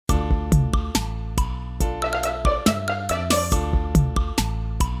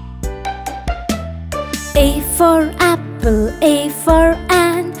for apple, A for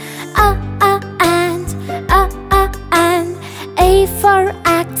ant, ant, ant. A for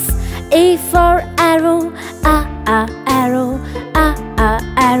axe, A for arrow, arrow,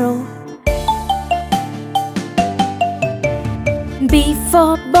 arrow. B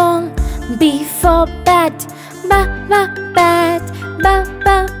for ball, B for bat, bat, bat.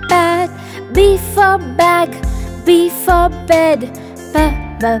 B for bag, B for bed,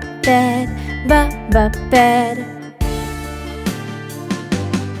 bed, bed.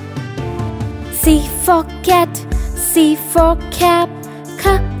 C for cat, C for cap,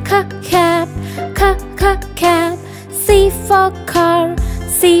 cap, cap. C for car,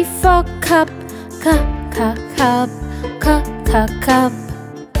 C for cup, cup.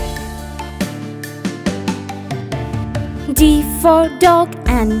 D for dog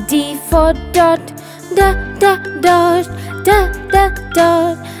and D for dot, dot.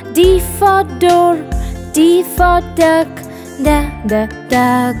 D for door, D for duck,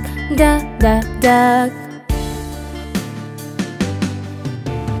 duck.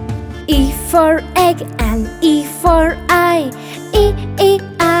 E for egg and E for eye,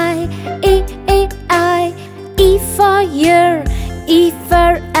 I. E for ear, E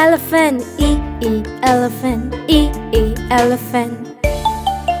for elephant, elephant.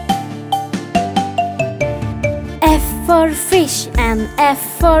 F for fish and F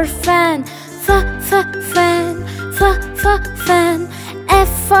for fan, fan. F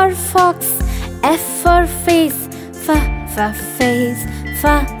for fox, F for face,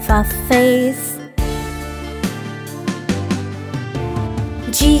 face.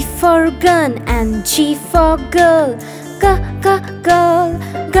 G for gun and G for girl, girl.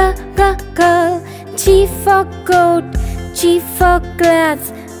 G for goat, G for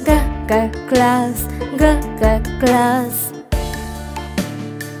glass, glass.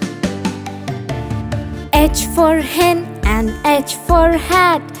 H for hen and H for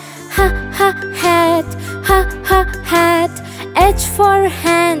hat, hat. H for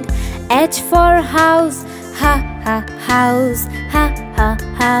hand, H for house, house.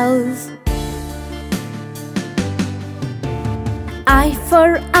 I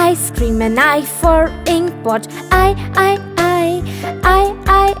for ice cream and I for ink pot,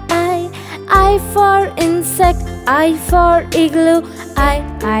 I for insect, I for igloo, I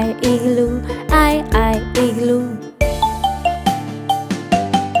igloo.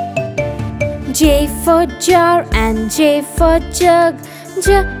 J for jar and J for jug,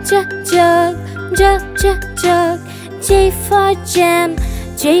 jug. J for jam,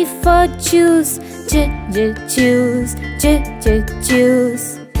 J for juice,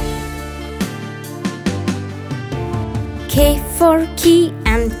 juice. K for key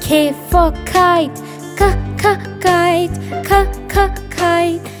and K for kite, kite.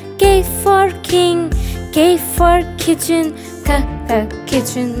 K for king, K for kitchen,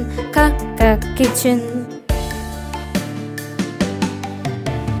 kitchen.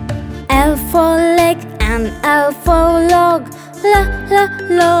 L for leg and L for log,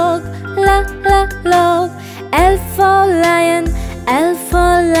 log. L for lion, L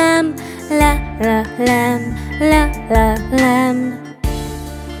for lamb, lamb.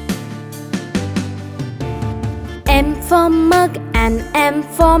 M for mug and M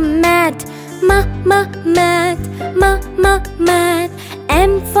for mat, mat.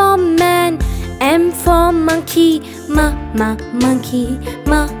 M for man, M for monkey,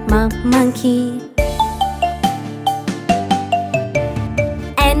 monkey.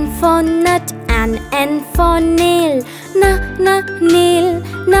 N for nut and N for nail, nail.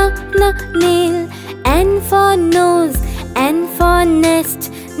 N for nose, N for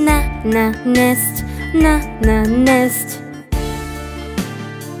nest, nest.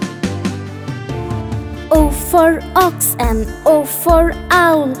 O for ox and O for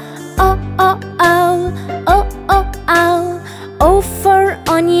owl, owl. O for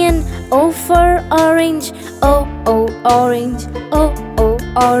onion, O for orange,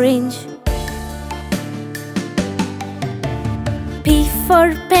 orange. P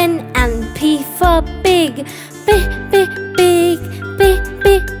for pen and P for pig, pig.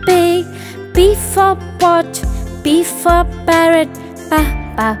 P for pot, P for parrot,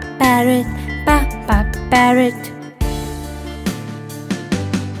 parrot.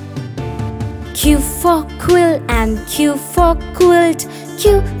 Q for quill and Q for quilt,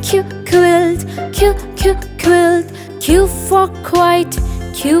 quilt. Q for quiet,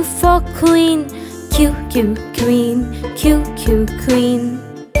 Q for queen, queen.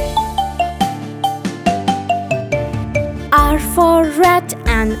 R for rat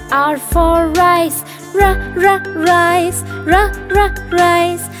and R for rice, rice.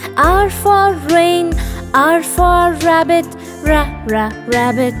 R for rain, R for rabbit,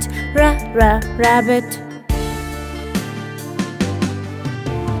 rabbit, rabbit.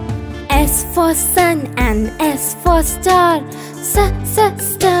 S for sun and S for star,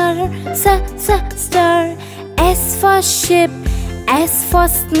 star. S for ship, S for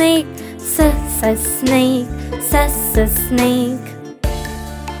snake, snake.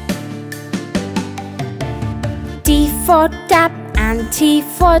 T for tap and T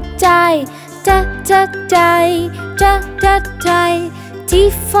for tie, tie.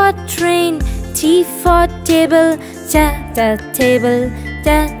 T for train, T for table,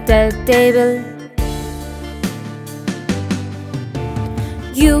 table.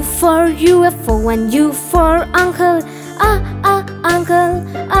 U for UFO and U for uncle,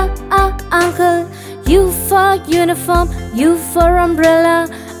 uncle. U for uniform, U for umbrella,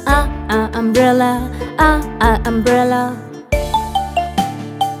 umbrella.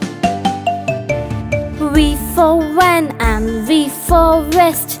 V for van and V for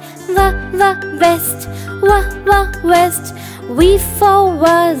vest, west. V for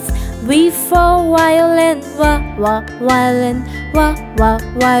was, V for violin,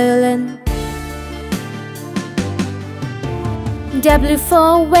 violin. W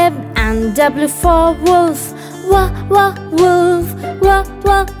for web and W for wolf, wolf.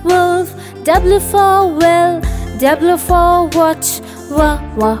 W for well, W for watch,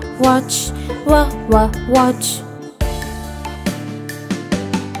 watch.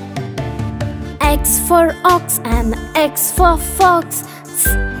 X for ox and X for fox,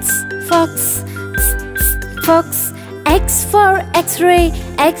 fox. X for X-ray,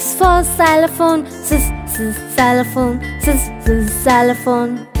 X for xylophone,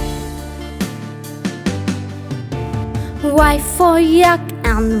 xylophone. Y for yak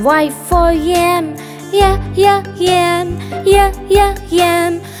and Y for yam, yam.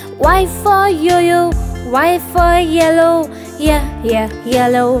 Y for yo-yo, Y for yellow,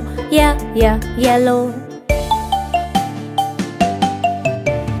 yellow.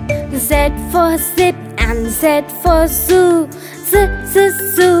 Z for zip and Z for zoo,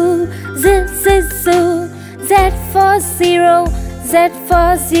 zoo. Z for zero, Z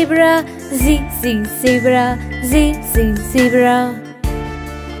for zebra, zebra.